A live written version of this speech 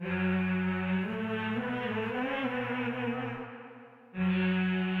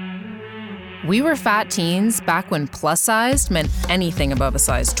We were fat teens back when plus-sized meant anything above a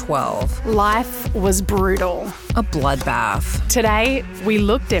size 12. Life was brutal. A bloodbath. Today, we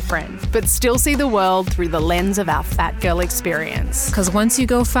look different, but still see the world through the lens of our fat girl experience. Because once you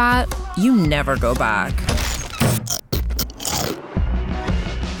go fat, you never go back.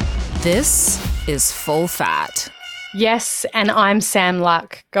 This is Full Fat. Yes, and I'm Sam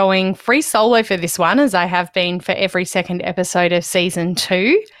Luck, going free solo for this one, as I have been for every second episode of Season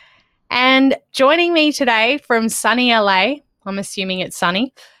 2. And joining me today from sunny LA, I'm assuming it's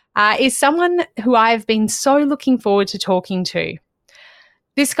sunny, is someone who I've been so looking forward to talking to.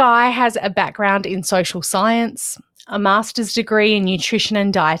 This guy has a background in social science, a master's degree in nutrition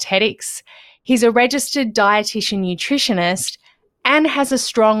and dietetics. He's a registered dietitian nutritionist and has a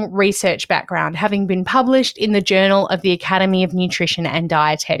strong research background, having been published in the Journal of the Academy of Nutrition and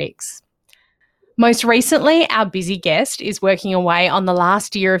Dietetics. Most recently, our busy guest is working away on the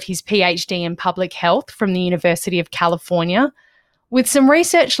last year of his PhD in public health from the University of California, with some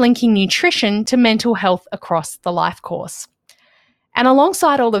research linking nutrition to mental health across the life course. And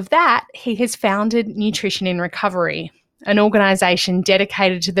alongside all of that, he has founded Nutrition in Recovery, an organisation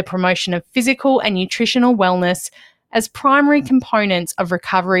dedicated to the promotion of physical and nutritional wellness as primary components of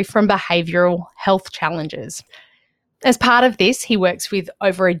recovery from behavioural health challenges. As part of this, he works with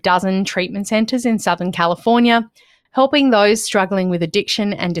over a dozen treatment centres in Southern California, helping those struggling with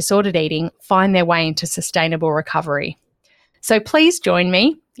addiction and disordered eating find their way into sustainable recovery. So please join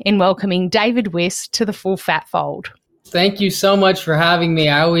me in welcoming David Wiss to the Full Fat Fold. Thank you so much for having me.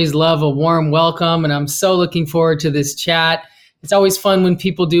 I always love a warm welcome, and I'm so looking forward to this chat. It's always fun when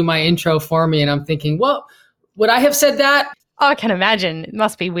people do my intro for me, and I'm thinking, well, would I have said that? Oh, I can imagine. It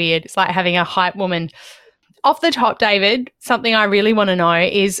must be weird. It's like having a hype woman. Off the top, David, something I really want to know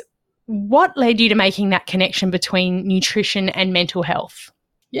is what led you to making that connection between nutrition and mental health?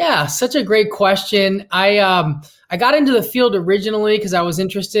 Yeah, such a great question. I got into the field originally because I was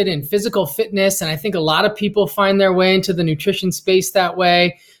interested in physical fitness, and I think a lot of people find their way into the nutrition space that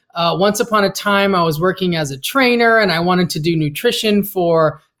way. Once upon a time, I was working as a trainer, and I wanted to do nutrition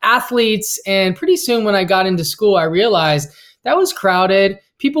for athletes. And pretty soon when I got into school, I realized that was crowded.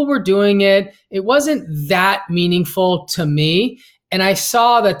 People were doing it. It wasn't that meaningful to me. And I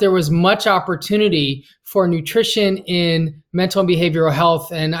saw that there was much opportunity for nutrition in mental and behavioral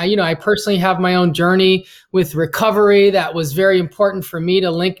health. And I personally have my own journey with recovery that was very important for me to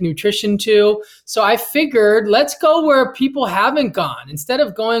link nutrition to. So I figured, let's go where people haven't gone. Instead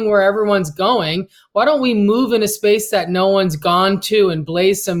of going where everyone's going, why don't we move in a space that no one's gone to and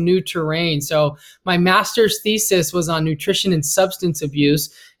blaze some new terrain? So my master's thesis was on nutrition and substance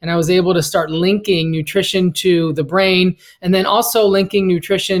abuse. And I was able to start linking nutrition to the brain and then also linking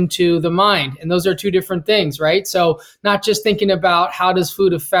nutrition to the mind. And those are two different things, right? So not just thinking about how does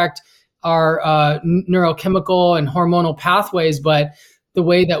food affect our neurochemical and hormonal pathways, but the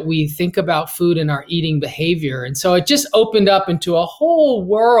way that we think about food and our eating behavior. And so it just opened up into a whole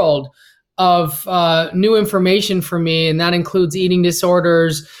world of new information for me. And that includes eating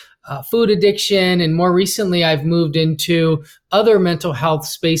disorders, food addiction, and more recently, I've moved into other mental health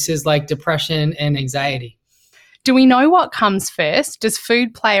spaces like depression and anxiety. Do we know what comes first? Does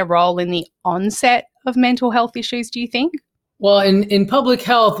food play a role in the onset of mental health issues, do you think? Well, in public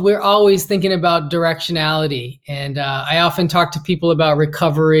health, we're always thinking about directionality. And I often talk to people about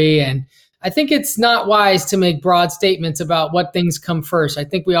recovery. And I think it's not wise to make broad statements about what things come first. I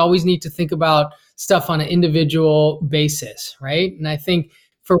think we always need to think about stuff on an individual basis, right? And I think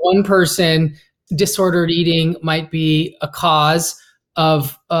for one person, disordered eating might be a cause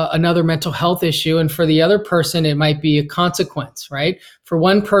of another mental health issue. And for the other person, it might be a consequence, right? For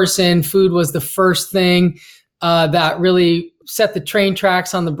one person, food was the first thing that really set the train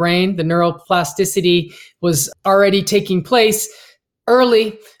tracks on the brain. The neuroplasticity was already taking place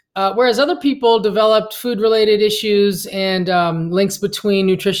early. Whereas other people developed food-related issues and links between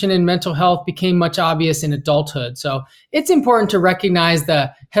nutrition and mental health became much obvious in adulthood. So it's important to recognize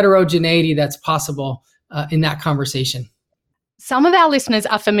the heterogeneity that's possible in that conversation. Some of our listeners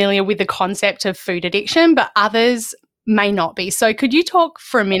are familiar with the concept of food addiction, but others may not be. So could you talk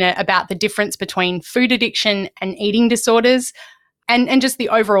for a minute about the difference between food addiction and eating disorders? And just the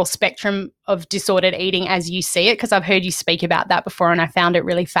overall spectrum of disordered eating as you see it, because I've heard you speak about that before and I found it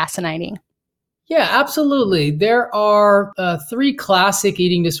really fascinating. Yeah, absolutely. There are three classic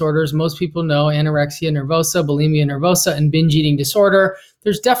eating disorders most people know: anorexia nervosa, bulimia nervosa, and binge eating disorder.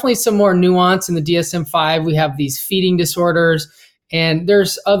 There's definitely some more nuance in the DSM-5. We have these feeding disorders, and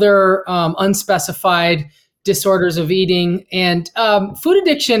there's other unspecified disorders of eating. And food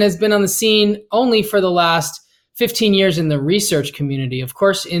addiction has been on the scene only for the last 15 years in the research community. Of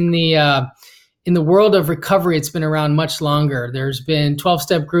course, in the in the world of recovery, it's been around much longer. There's been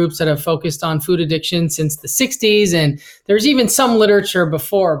 12-step groups that have focused on food addiction since the 60s, and there's even some literature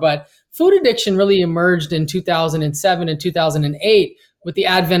before, but food addiction really emerged in 2007 and 2008 with the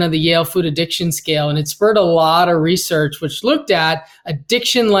advent of the Yale Food Addiction Scale, and it spurred a lot of research which looked at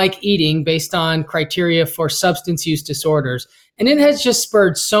addiction-like eating based on criteria for substance use disorders. And it has just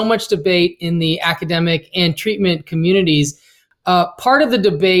spurred so much debate in the academic and treatment communities. Part of the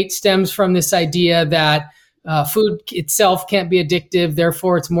debate stems from this idea that food itself can't be addictive,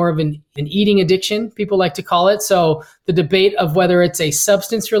 therefore it's more of an eating addiction, people like to call it. So the debate of whether it's a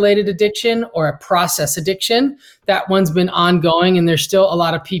substance-related addiction or a process addiction, that one's been ongoing, and there's still a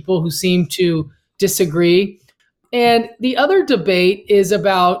lot of people who seem to disagree. And the other debate is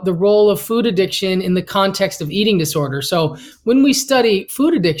about the role of food addiction in the context of eating disorder. So when we study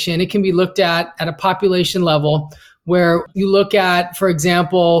food addiction, it can be looked at a population level where you look at, for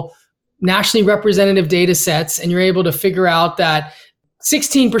example, nationally representative data sets, and you're able to figure out that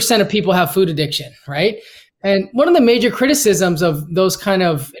 16% of people have food addiction, right? And one of the major criticisms of those kind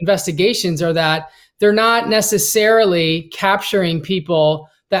of investigations are that they're not necessarily capturing people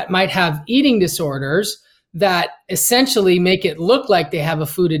that might have eating disorders that essentially make it look like they have a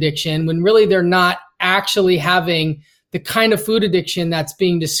food addiction when really they're not actually having the kind of food addiction that's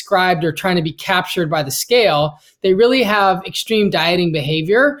being described or trying to be captured by the scale. They really have extreme dieting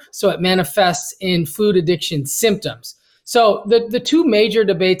behavior, so it manifests in food addiction symptoms. So the two major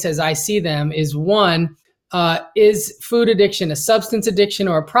debates as I see them is one, is food addiction a substance addiction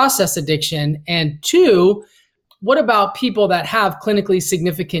or a process addiction? And two, what about people that have clinically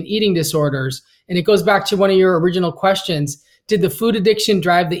significant eating disorders? And it goes back to one of your original questions. Did the food addiction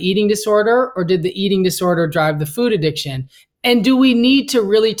drive the eating disorder, or did the eating disorder drive the food addiction? And do we need to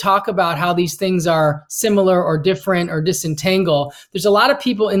really talk about how these things are similar or different or disentangle? There's a lot of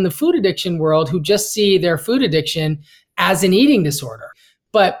people in the food addiction world who just see their food addiction as an eating disorder,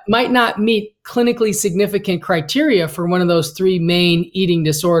 but might not meet clinically significant criteria for one of those three main eating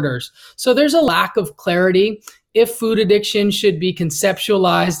disorders. So there's a lack of clarity if food addiction should be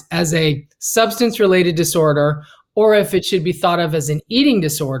conceptualized as a substance-related disorder, or if it should be thought of as an eating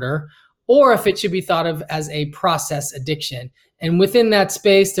disorder, or if it should be thought of as a process addiction. And within that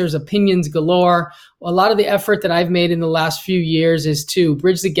space, there's opinions galore. A lot of the effort that I've made in the last few years is to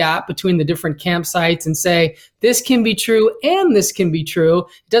bridge the gap between the different campsites and say, this can be true and this can be true.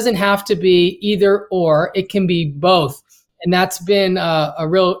 It doesn't have to be either or, it can be both. And that's been a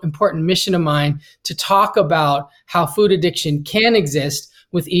real important mission of mine, to talk about how food addiction can exist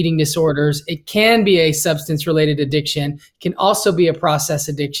with eating disorders. It can be a substance-related addiction. It can also be a process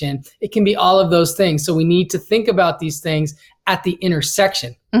addiction. It can be all of those things. So we need to think about these things at the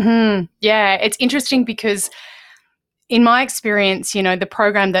intersection. Mm-hmm. Yeah, it's interesting because in my experience, you know, the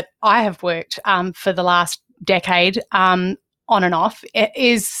program that I have worked for the last decade on and off, it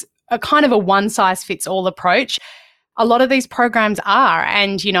is a kind of a one-size-fits-all approach. A lot of these programs are,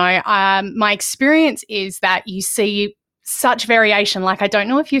 and, you know, my experience is that you see such variation. Like, I don't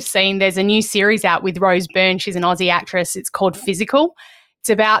know if you've seen, there's a new series out with Rose Byrne. She's an Aussie actress. It's called Physical. It's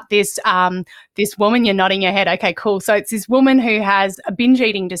about this woman. You're nodding your head. Okay, cool. So it's this woman who has a binge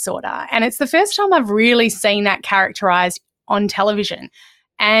eating disorder, and it's the first time I've really seen that characterized on television.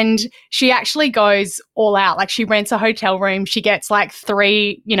 And she actually goes all out. Like, she rents a hotel room. She gets like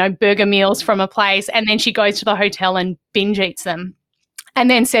 3, burger meals from a place, and then she goes to the hotel and binge eats them. And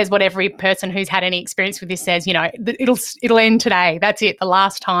then says what every person who's had any experience with this says, it'll end today. That's it, the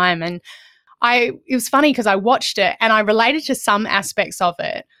last time. And it was funny because I watched it and I related to some aspects of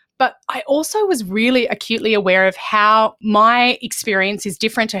it, but I also was really acutely aware of how my experience is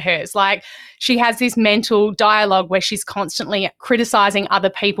different to hers. Like, she has this mental dialogue where she's constantly criticizing other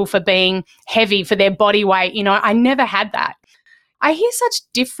people for being heavy, for their body weight. I never had that. I hear such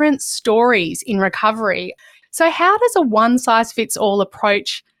different stories in recovery. So how does a one-size-fits-all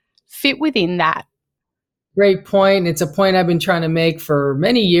approach fit within that? Great point. It's a point I've been trying to make for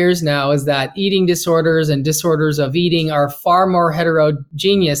many years now, is that eating disorders and disorders of eating are far more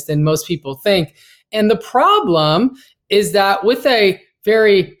heterogeneous than most people think. And the problem is that with a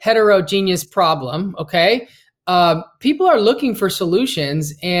very heterogeneous problem, people are looking for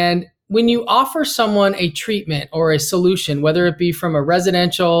solutions. And when you offer someone a treatment or a solution, whether it be from a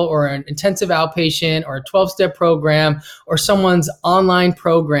residential or an intensive outpatient or a 12-step program or someone's online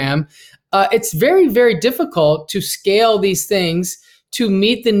program, it's very, very difficult to scale these things to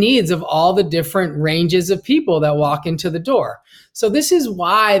meet the needs of all the different ranges of people that walk into the door. So this is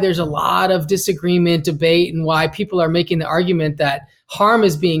why there's a lot of disagreement, debate, and why people are making the argument that harm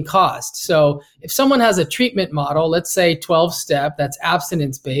is being caused. So if someone has a treatment model, let's say 12-step, that's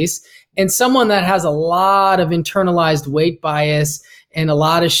abstinence-based, And someone that has a lot of internalized weight bias and a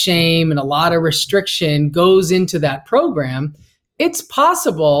lot of shame and a lot of restriction goes into that program, it's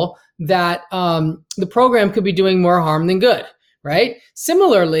possible that the program could be doing more harm than good, right?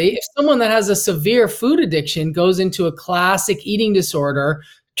 Similarly, if someone that has a severe food addiction goes into a classic eating disorder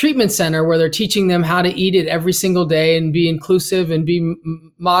treatment center where they're teaching them how to eat it every single day and be inclusive and be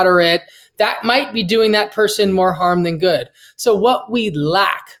moderate, that might be doing that person more harm than good. So what we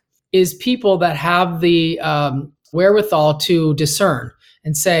lack is people that have the wherewithal to discern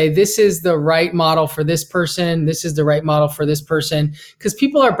and say, this is the right model for this person, this is the right model for this person, because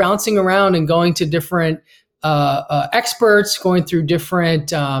people are bouncing around and going to different experts, going through different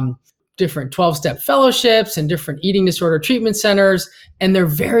 12-step fellowships and different eating disorder treatment centers, and they're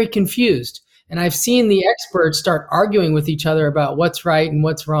very confused. And I've seen the experts start arguing with each other about what's right and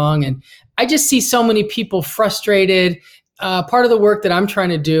what's wrong. And I just see so many people frustrated. Part of the work that I'm trying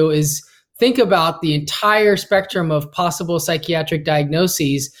to do is think about the entire spectrum of possible psychiatric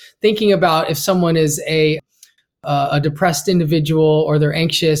diagnoses, thinking about if someone is a depressed individual, or they're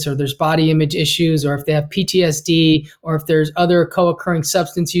anxious, or there's body image issues, or if they have PTSD, or if there's other co-occurring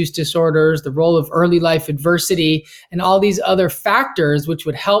substance use disorders, the role of early life adversity, and all these other factors which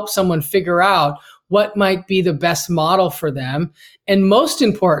would help someone figure out what might be the best model for them. And most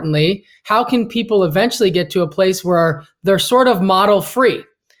importantly, how can people eventually get to a place where they're sort of model free?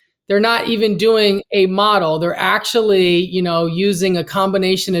 They're not even doing a model. They're actually, using a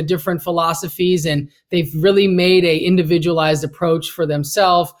combination of different philosophies, and they've really made a individualized approach for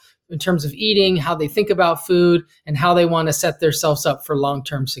themselves in terms of eating, how they think about food, and how they want to set themselves up for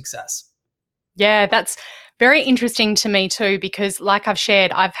long-term success. Yeah, that's very interesting to me too, because like I've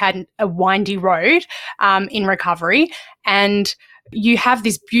shared, I've had a windy road in recovery, and you have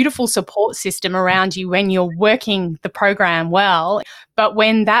this beautiful support system around you when you're working the program well. But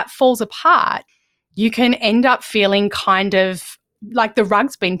when that falls apart, you can end up feeling kind of like the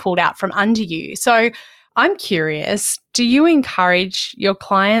rug's been pulled out from under you. So I'm curious, do you encourage your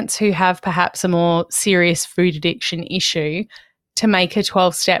clients who have perhaps a more serious food addiction issue to make a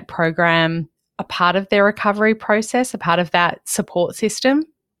 12-step program a part of their recovery process, a part of that support system?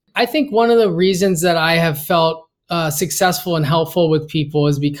 I think one of the reasons that I have felt successful and helpful with people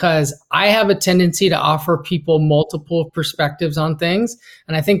is because I have a tendency to offer people multiple perspectives on things.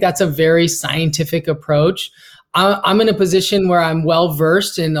 And I think that's a very scientific approach. I'm in a position where I'm well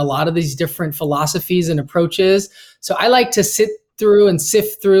versed in a lot of these different philosophies and approaches. So I like to sit through and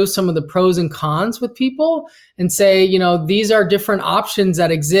sift through some of the pros and cons with people and say, these are different options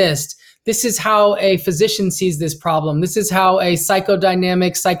that exist. This is how a physician sees this problem. This is how a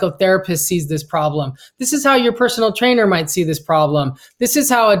psychodynamic psychotherapist sees this problem. This is how your personal trainer might see this problem. This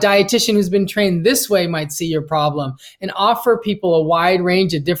is how a dietitian who's been trained this way might see your problem, and offer people a wide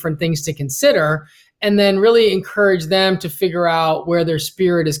range of different things to consider, and then really encourage them to figure out where their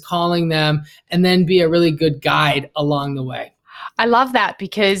spirit is calling them, and then be a really good guide along the way. I love that,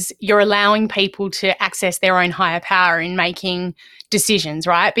 because you're allowing people to access their own higher power in making decisions,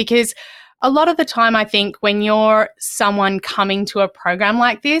 right? Because a lot of the time, I think when you're someone coming to a program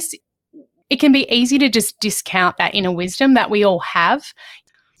like this, it can be easy to just discount that inner wisdom that we all have.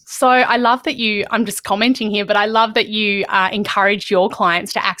 So I love that I'm just commenting here, but I love that you encourage your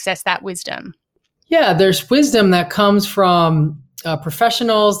clients to access that wisdom. Yeah, there's wisdom that comes from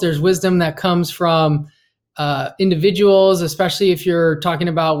professionals. There's wisdom that comes from individuals, especially if you're talking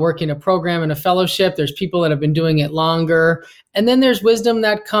about working a program and a fellowship. There's people that have been doing it longer. And then there's wisdom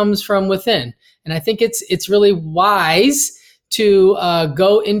that comes from within. And I think it's really wise to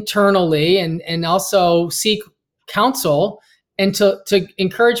go internally and also seek counsel, and to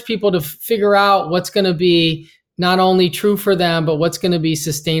encourage people to figure out what's going to be not only true for them, but what's going to be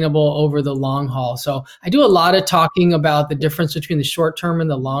sustainable over the long haul. So I do a lot of talking about the difference between the short term and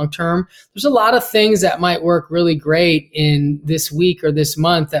the long term. There's a lot of things that might work really great in this week or this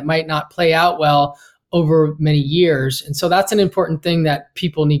month that might not play out well over many years. And so that's an important thing that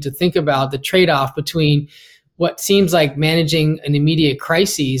people need to think about, the trade-off between what seems like managing an immediate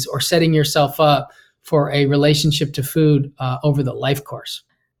crisis or setting yourself up for a relationship to food over the life course.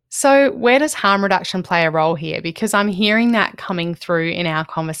 So where does harm reduction play a role here? Because I'm hearing that coming through in our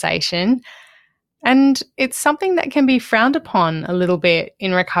conversation, and it's something that can be frowned upon a little bit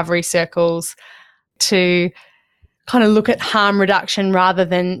in recovery circles, to kind of look at harm reduction rather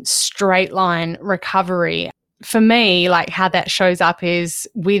than straight line recovery. For me, like how that shows up is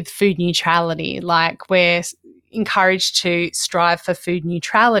with food neutrality. Like we're encouraged to strive for food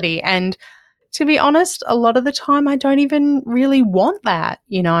neutrality, and to be honest, a lot of the time I don't even really want that.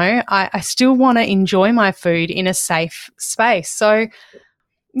 I still want to enjoy my food in a safe space. So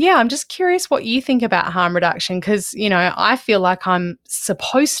Yeah, I'm just curious what you think about harm reduction because, I feel like I'm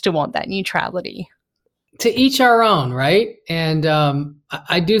supposed to want that neutrality. To each our own, right? And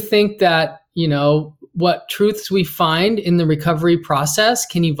I do think that, what truths we find in the recovery process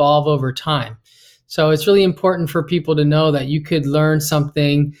can evolve over time. So it's really important for people to know that you could learn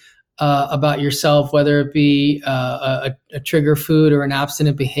something about yourself, whether it be a trigger food or an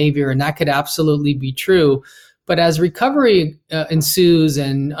abstinent behavior, and that could absolutely be true. But as recovery ensues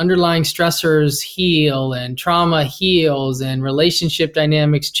and underlying stressors heal and trauma heals and relationship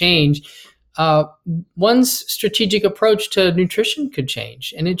dynamics change, one's strategic approach to nutrition could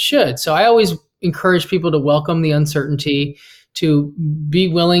change, and it should. So I always encourage people to welcome the uncertainty, to be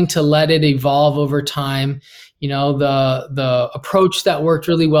willing to let it evolve over time. The approach that worked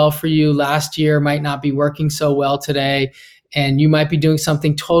really well for you last year might not be working so well today, and you might be doing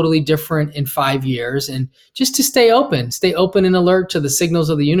something totally different in 5 years. And just to stay open and alert to the signals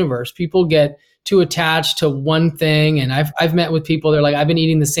of the universe. People get too attached to one thing. And I've met with people, they're like, I've been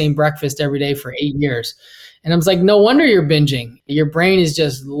eating the same breakfast every day for 8 years. And I was like, no wonder you're binging. Your brain is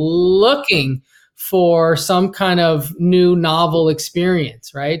just looking for some kind of new novel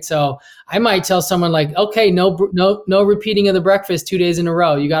experience, right? So I might tell someone like, okay, no repeating of the breakfast 2 days in a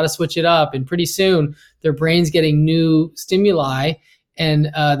row. You got to switch it up. And pretty soon their brain's getting new stimuli,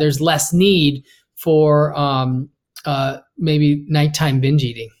 and there's less need for maybe nighttime binge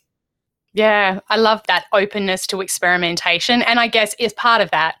eating. Yeah, I love that openness to experimentation. And I guess as part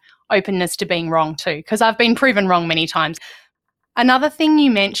of that, openness to being wrong too, because I've been proven wrong many times. Another thing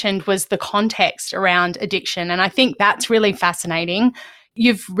you mentioned was the context around addiction. And I think that's really fascinating.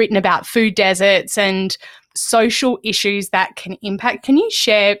 You've written about food deserts and social issues that can impact. Can you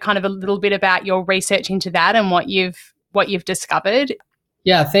share kind of a little bit about your research into that and what you've discovered?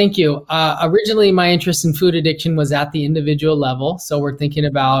 Yeah, thank you. Originally, my interest in food addiction was at the individual level. So we're thinking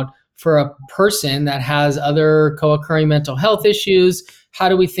about, for a person that has other co-occurring mental health issues, how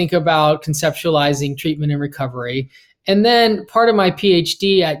do we think about conceptualizing treatment and recovery? And then part of my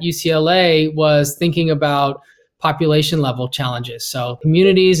PhD at UCLA was thinking about population level challenges. So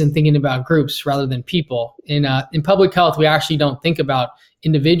communities and thinking about groups rather than people. In public health, we actually don't think about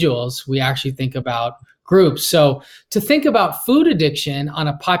individuals. We actually think about groups. So to think about food addiction on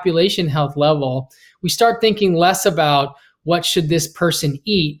a population health level, we start thinking less about what should this person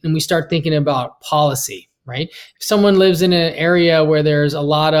eat, and we start thinking about policy, right? If someone lives in an area where there's a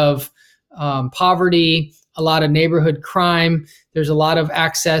lot of poverty, a lot of neighborhood crime, there's a lot of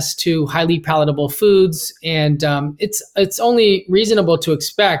access to highly palatable foods, and it's only reasonable to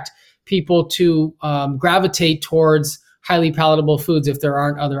expect people to gravitate towards highly palatable foods if there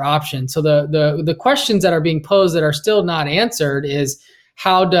aren't other options. So the questions that are being posed that are still not answered is,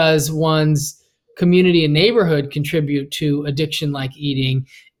 how does one's community and neighborhood contribute to addiction like eating?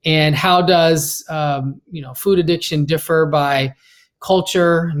 And how does food addiction differ by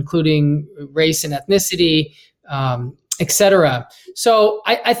culture, including race and ethnicity, et cetera? So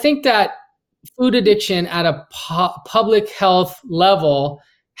I think that food addiction at a public health level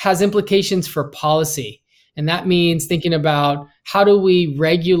has implications for policy. And that means thinking about, how do we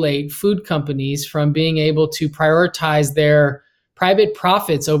regulate food companies from being able to prioritize their private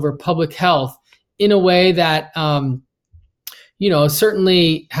profits over public health in a way that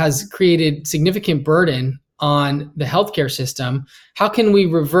certainly has created significant burden on the healthcare system? How can we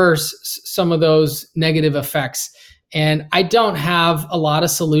reverse some of those negative effects? And I don't have a lot of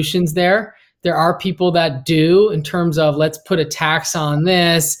solutions there. There are people that do, in terms of, let's put a tax on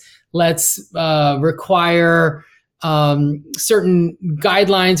this, let's require certain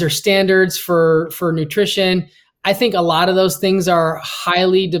guidelines or standards for nutrition. I think a lot of those things are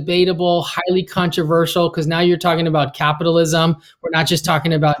highly debatable, highly controversial, because now you're talking about capitalism. We're not just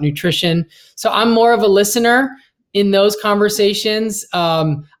talking about nutrition. So I'm more of a listener in those conversations.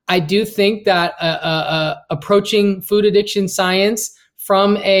 I do think that approaching food addiction science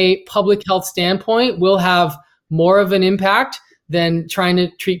from a public health standpoint will have more of an impact than trying to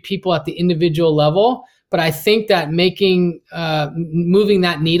treat people at the individual level. But I think that moving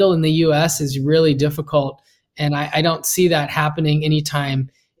that needle in the US is really difficult. And I don't see that happening anytime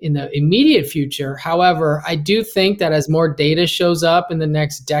in the immediate future. However, I do think that as more data shows up in the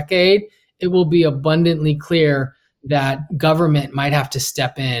next decade, it will be abundantly clear that government might have to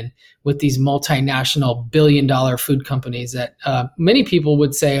step in with these multinational billion-dollar food companies that many people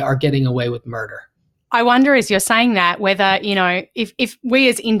would say are getting away with murder. I wonder, as you're saying that, whether, if we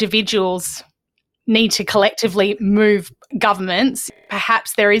as individuals need to collectively move governments,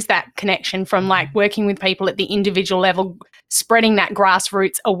 perhaps there is that connection from working with people at the individual level, spreading that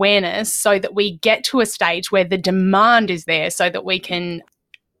grassroots awareness so that we get to a stage where the demand is there so that we can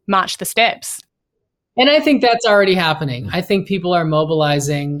march the steps. And I think that's already happening. I think people are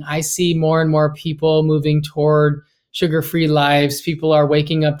mobilizing. I see more and more people moving toward sugar-free lives. People are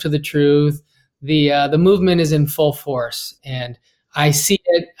waking up to the truth. The movement is in full force, and I see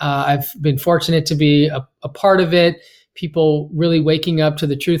it. I've been fortunate to be a part of it. People really waking up to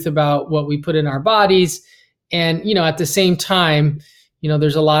the truth about what we put in our bodies. And, at the same time,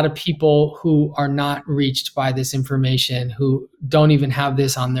 there's a lot of people who are not reached by this information, who don't even have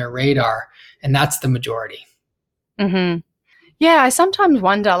this on their radar. And that's the majority. Mm-hmm. Yeah, I sometimes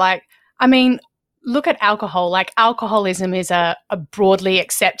wonder, look at alcohol. Like, alcoholism is a broadly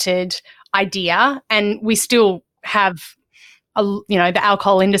accepted idea, and we still have, the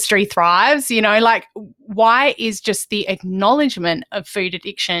alcohol industry thrives. Why is just the acknowledgement of food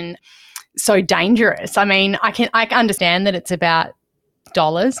addiction so dangerous? I mean, I understand that it's about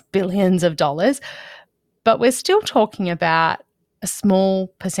dollars, billions of dollars, but we're still talking about a small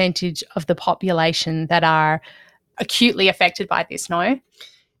percentage of the population that are acutely affected by this, no?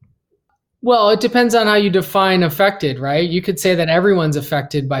 Well, it depends on how you define affected, right? You could say that everyone's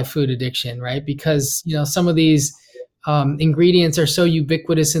affected by food addiction, right? Because, some of these ingredients are so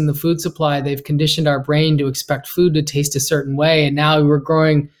ubiquitous in the food supply, they've conditioned our brain to expect food to taste a certain way. And now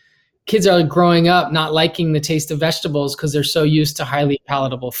kids are growing up not liking the taste of vegetables because they're so used to highly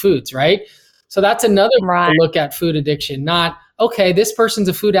palatable foods, right? So that's another way to look at food addiction. Not, okay, this person's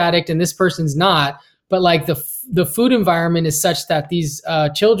a food addict and this person's not, but like the food environment is such that these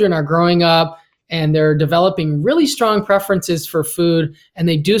children are growing up and they're developing really strong preferences for food, and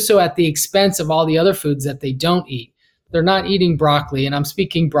they do so at the expense of all the other foods that they don't eat. They're not eating broccoli, and I'm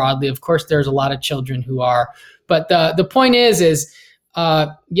speaking broadly. Of course, there's a lot of children who are, but the point is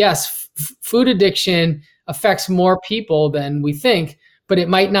yes, food addiction affects more people than we think, but it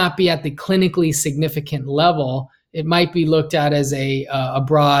might not be at the clinically significant level. It might be looked at as a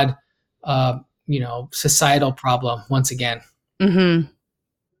broad, societal problem once again. Mm-hmm.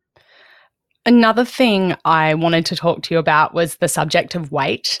 Another thing I wanted to talk to you about was the subject of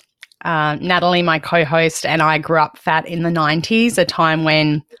weight. Natalie, my co-host, and I grew up fat in the 90s, a time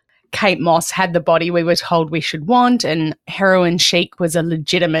when Kate Moss had the body we were told we should want, and heroin chic was a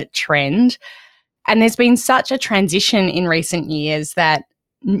legitimate trend. And there's been such a transition in recent years that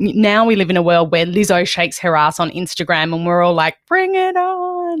now we live in a world where Lizzo shakes her ass on Instagram and we're all like, bring it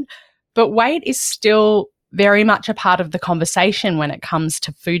on. But weight is still very much a part of the conversation when it comes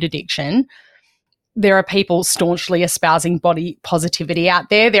to food addiction. There are people staunchly espousing body positivity out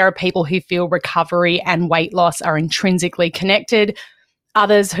there. There are people who feel recovery and weight loss are intrinsically connected.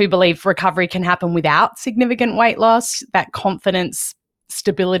 Others who believe recovery can happen without significant weight loss, that confidence,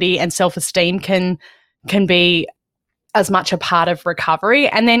 stability, and self-esteem can be as much a part of recovery.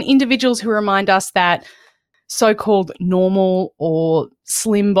 And then individuals who remind us that so-called normal or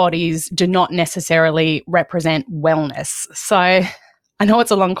slim bodies do not necessarily represent wellness. So I know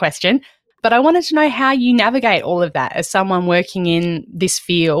it's a long question, but I wanted to know how you navigate all of that as someone working in this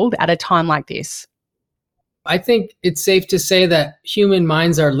field at a time like this. I think it's safe to say that human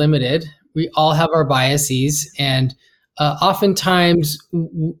minds are limited. We all have our biases, and oftentimes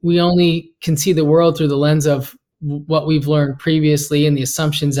we only can see the world through the lens of what we've learned previously and the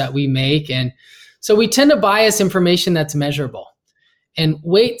assumptions that we make. And so we tend to bias information that's measurable. And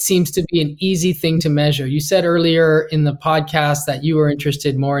weight seems to be an easy thing to measure. You said earlier in the podcast that you were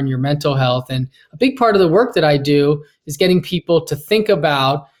interested more in your mental health. And a big part of the work that I do is getting people to think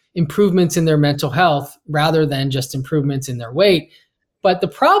about improvements in their mental health rather than just improvements in their weight. But the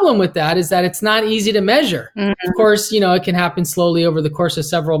problem with that is that it's not easy to measure. Mm-hmm. Of course, it can happen slowly over the course of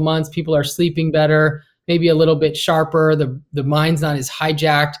several months. People are sleeping better, maybe a little bit sharper. The mind's not as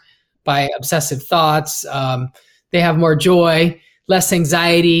hijacked by obsessive thoughts. They have more joy, less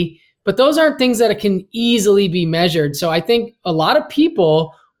anxiety. But those aren't things that can easily be measured. So I think a lot of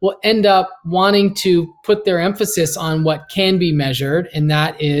people will end up wanting to put their emphasis on what can be measured, and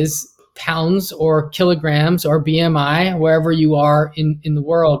that is pounds or kilograms or BMI, wherever you are in the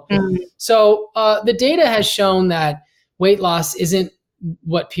world. Mm-hmm. So the data has shown that weight loss isn't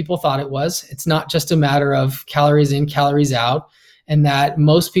what people thought it was. It's not just a matter of calories in, calories out, and that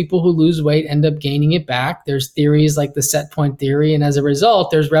most people who lose weight end up gaining it back. There's theories like the set point theory, and as a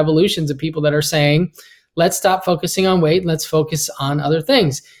result, there's revolutions of people that are saying, let's stop focusing on weight, let's focus on other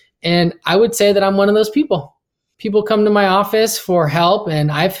things. And I would say that I'm one of those people. People come to my office for help,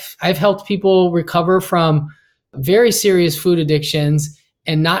 and I've helped people recover from very serious food addictions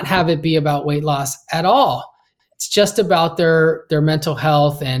and not have it be about weight loss at all. It's just about their mental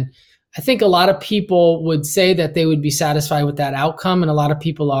health. And I think a lot of people would say that they would be satisfied with that outcome, and a lot of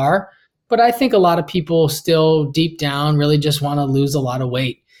people are. But I think a lot of people still deep down really just want to lose a lot of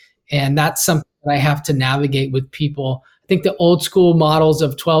weight. And that's something that I have to navigate with people. I think the old school models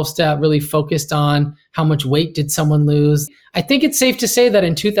of 12-step really focused on how much weight did someone lose. I think it's safe to say that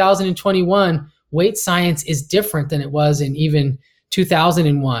in 2021, weight science is different than it was in even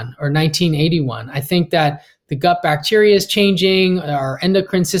 2001 or 1981. I think that the gut bacteria is changing, our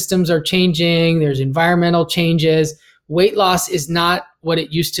endocrine systems are changing, there's environmental changes. Weight loss is not what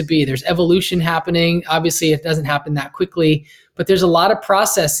it used to be. There's evolution happening. Obviously, it doesn't happen that quickly, but there's a lot of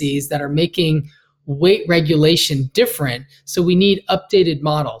processes that are making weight regulation different. So we need updated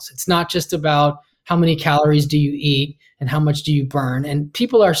models. It's not just about how many calories do you eat and how much do you burn. And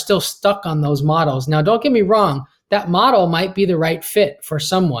people are still stuck on those models. Now, don't get me wrong. That model might be the right fit for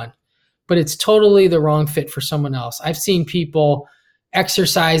someone, but it's totally the wrong fit for someone else. I've seen people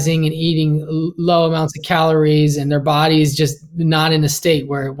exercising and eating low amounts of calories and their body is just not in a state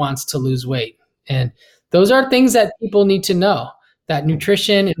where it wants to lose weight. And those are things that people need to know, that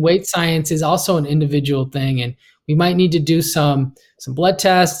nutrition and weight science is also an individual thing. And we might need to do some blood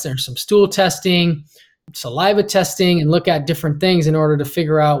tests or some stool testing, saliva testing, and look at different things in order to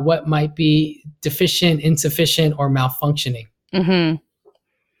figure out what might be deficient, insufficient, or malfunctioning. Mm-hmm.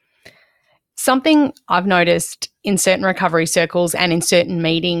 Something I've noticed in certain recovery circles and in certain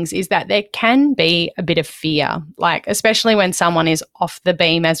meetings is that there can be a bit of fear, like especially when someone is off the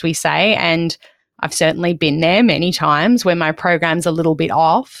beam, as we say, and I've certainly been there many times where my program's a little bit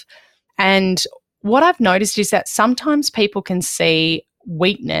off. And what I've noticed is that sometimes people can see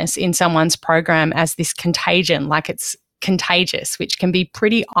weakness in someone's program as this contagion, like it's contagious, which can be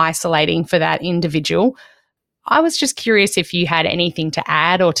pretty isolating for that individual. I was just curious if you had anything to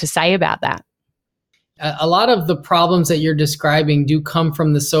add or to say about that. A lot of the problems that you're describing do come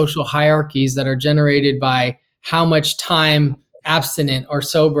from the social hierarchies that are generated by how much time abstinent or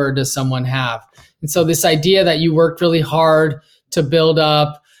sober does someone have. And so this idea that you worked really hard to build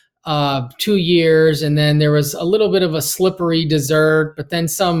up 2 years, and then there was a little bit of a slippery dessert, but then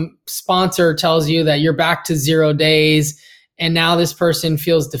some sponsor tells you that you're back to 0 days, and now this person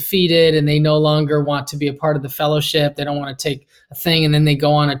feels defeated and they no longer want to be a part of the fellowship. They don't want to take a thing, and then they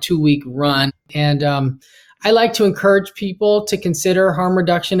go on a 2-week run. And I like to encourage people to consider harm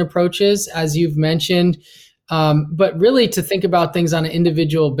reduction approaches, as you've mentioned, but really to think about things on an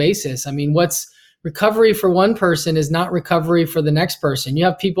individual basis. I mean, what's recovery for one person is not recovery for the next person. You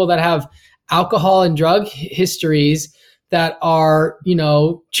have people that have alcohol and drug histories that are,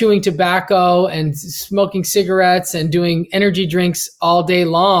 chewing tobacco and smoking cigarettes and doing energy drinks all day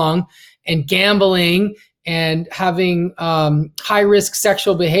long and gambling and having high-risk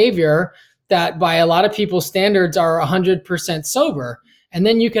sexual behavior that by a lot of people's standards are 100% sober. And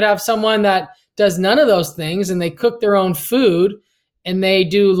then you could have someone that does none of those things and they cook their own food and they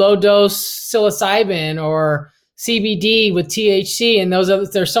do low-dose psilocybin or CBD with THC, and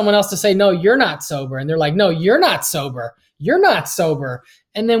there's someone else to say, no, you're not sober. And they're like, no, you're not sober. You're not sober.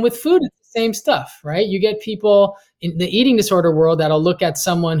 And then with food, it's the same stuff, right? You get people in the eating disorder world that'll look at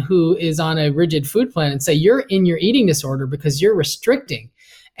someone who is on a rigid food plan and say, you're in your eating disorder because you're restricting.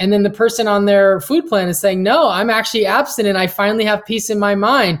 And then the person on their food plan is saying, no, I'm actually abstinent. I finally have peace in my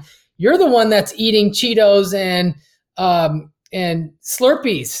mind. You're the one that's eating Cheetos and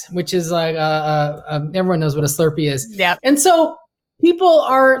Slurpees, which is like, everyone knows what a Slurpee is. Yeah. And so people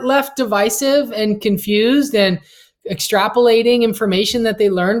are left divisive and confused and extrapolating information that they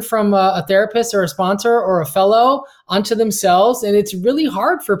learned from a therapist or a sponsor or a fellow onto themselves. And it's really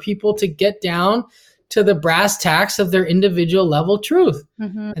hard for people to get down to the brass tacks of their individual level truth.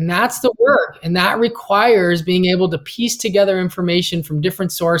 Mm-hmm. And that's the work. And that requires being able to piece together information from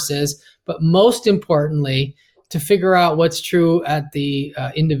different sources, but most importantly, to figure out what's true at the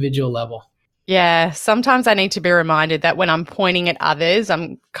individual level. Yeah, sometimes I need to be reminded that when I'm pointing at others,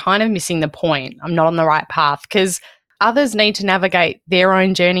 I'm kind of missing the point. I'm not on the right path because others need to navigate their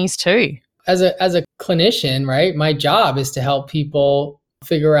own journeys too. As a clinician, right, my job is to help people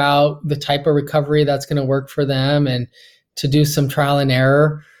figure out the type of recovery that's going to work for them and to do some trial and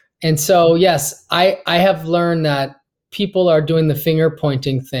error. And so, yes, I have learned that people are doing the finger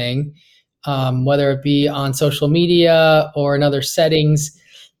pointing thing, whether it be on social media or in other settings,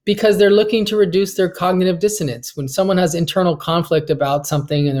 because they're looking to reduce their cognitive dissonance. When someone has internal conflict about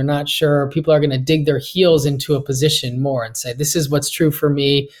something and they're not sure, people are going to dig their heels into a position more and say, this is what's true for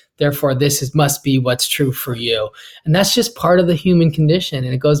me, therefore must be what's true for you. And that's just part of the human condition.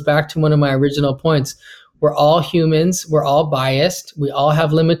 And it goes back to one of my original points. We're all humans. We're all biased. We all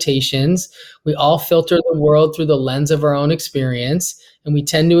have limitations. We all filter the world through the lens of our own experience. And we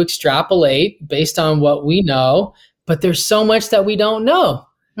tend to extrapolate based on what we know. But there's so much that we don't know.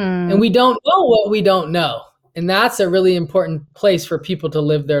 And we don't know what we don't know. And that's a really important place for people to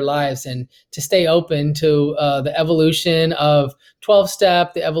live their lives and to stay open to the evolution of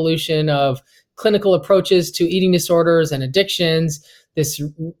 12-step, the evolution of clinical approaches to eating disorders and addictions, this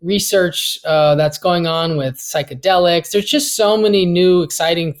research that's going on with psychedelics. There's just so many new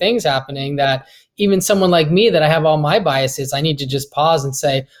exciting things happening that even someone like me that I have all my biases, I need to just pause and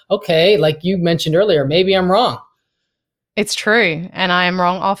say, okay, like you mentioned earlier, maybe I'm wrong. It's true, and I am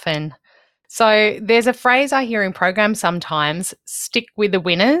wrong often. So there's a phrase I hear in programs sometimes, stick with the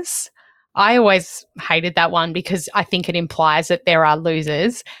winners. I always hated that one because I think it implies that there are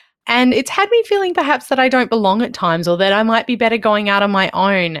losers. And it's had me feeling perhaps that I don't belong at times or that I might be better going out on my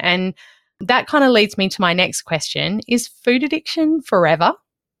own. And that kind of leads me to my next question. Is food addiction forever?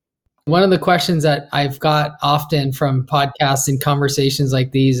 One of the questions that I've got often from podcasts and conversations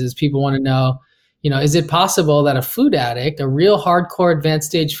like these is people want to know, is it possible that a food addict, a real hardcore advanced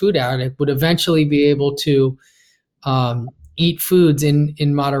stage food addict, would eventually be able to eat foods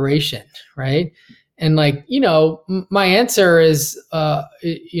in moderation, right? And my answer is,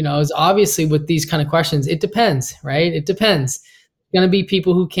 is obviously with these kind of questions, it depends, right? It depends. There's going to be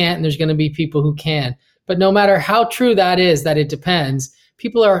people who can't, and there's going to be people who can. But no matter how true that is, that it depends,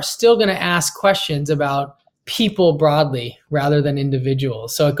 people are still going to ask questions about people broadly rather than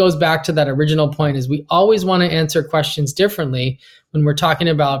individuals. So it goes back to that original point, is we always want to answer questions differently when we're talking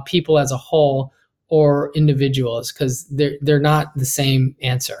about people as a whole or individuals, because they're not the same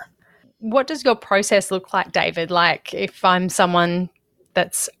answer. What does your process look like, David? Like if I'm someone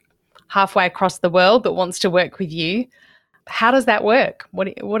that's halfway across the world but wants to work with you, how does that work?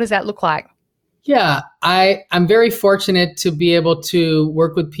 What does that look like? Yeah, I'm very fortunate to be able to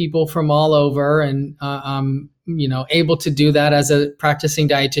work with people from all over, and I'm able to do that as a practicing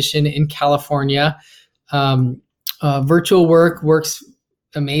dietitian in California. Virtual work works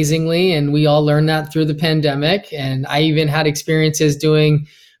amazingly, and we all learned that through the pandemic. And I even had experiences doing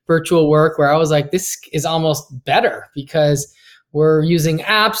virtual work where I was like, this is almost better because we're using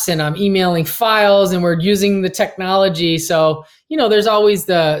apps and I'm emailing files and we're using the technology. So, there's always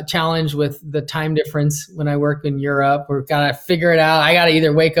the challenge with the time difference when I work in Europe. We've got to figure it out. I got to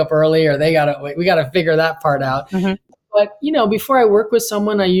either wake up early or we got to figure that part out. Mm-hmm. But, before I work with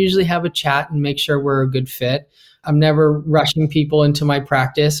someone, I usually have a chat and make sure we're a good fit. I'm never rushing people into my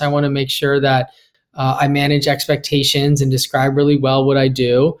practice. I want to make sure that I manage expectations and describe really well what I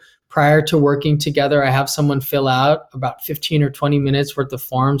do. Prior to working together, I have someone fill out about 15 or 20 minutes worth of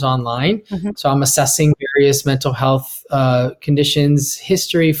forms online. Mm-hmm. So I'm assessing various mental health conditions,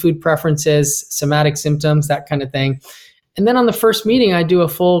 history, food preferences, somatic symptoms, that kind of thing. And then on the first meeting, I do a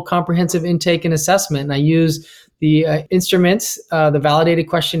full comprehensive intake and assessment. And I use the instruments, the validated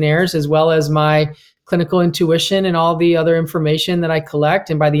questionnaires, as well as my clinical intuition and all the other information that I collect.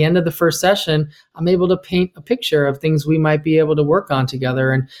 And by the end of the first session, I'm able to paint a picture of things we might be able to work on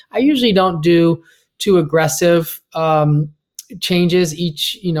together. And I usually don't do too aggressive changes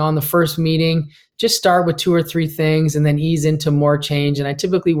on the first meeting. Just start with 2 or 3 things and then ease into more change. And I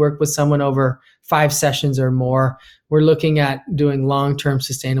typically work with someone over 5 sessions or more. We're looking at doing long-term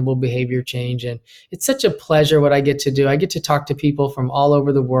sustainable behavior change. And it's such a pleasure what I get to do. I get to talk to people from all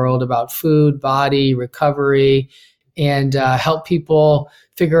over the world about food, body, recovery, and help people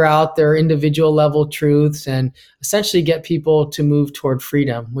figure out their individual level truths and essentially get people to move toward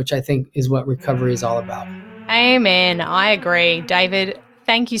freedom, which I think is what recovery is all about. Amen. I agree. David,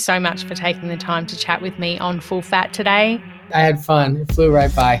 thank you so much for taking the time to chat with me on Full Fat today. I had fun. It flew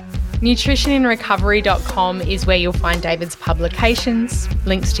right by. Nutritioninrecovery.com is where you'll find David's publications,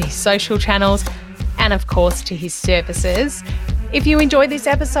 links to his social channels, and of course to his services. If you enjoyed this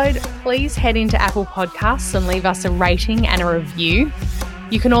episode, please head into Apple Podcasts and leave us a rating and a review.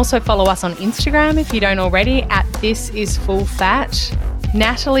 You can also follow us on Instagram if you don't already at ThisIsFullFat.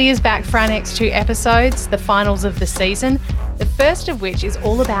 Natalie is back for our next 2 episodes, the finals of the season, the first of which is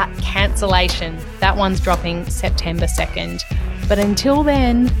all about cancellation. That one's dropping September 2nd. But until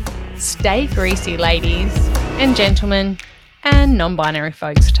then, stay greasy, ladies and gentlemen, and non-binary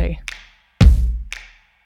folks too.